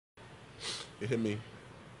it hit me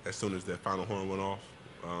as soon as that final horn went off.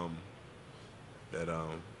 That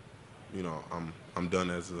you know, I'm done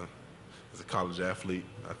as a college athlete.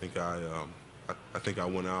 I think I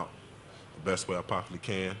went out the best way I possibly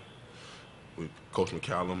can with Coach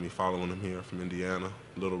McCallum, me following him here from Indiana,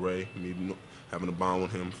 Little Ray, me having a bond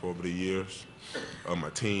with him for over the years, my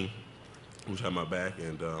team, who's had my back,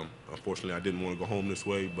 and unfortunately I didn't want to go home this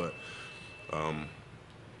way, but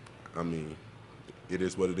I mean, it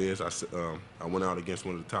is what it is. I went out against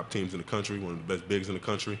one of the top teams in the country, one of the best bigs in the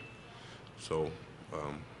country, so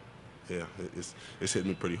yeah, it's hitting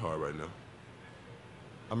me pretty hard right now.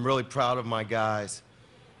 I'm really proud of my guys.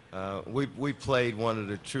 We played one of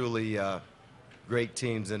the truly great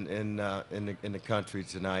teams in the country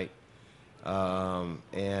tonight, I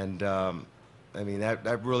mean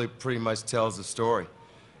that really pretty much tells the story.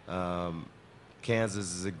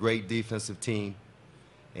 Kansas is a great defensive team,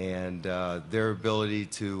 and their ability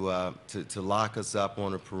to lock us up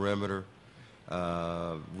on the perimeter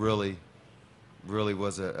really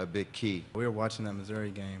was a big key. We were watching that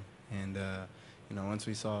Missouri game, and you know, once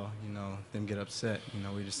we saw, you know, them get upset, you know,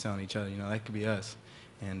 we were just telling each other, you know, that could be us.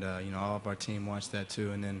 And you know, all of our team watched that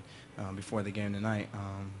too. And then before the game tonight,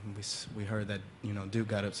 we heard that, you know, Duke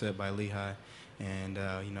got upset by Lehigh, and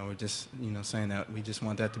you know, we're just, you know, saying that we just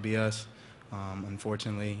want that to be us.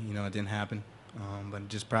 Unfortunately, you know, it didn't happen. But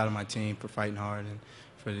just proud of my team for fighting hard and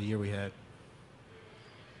for the year we had.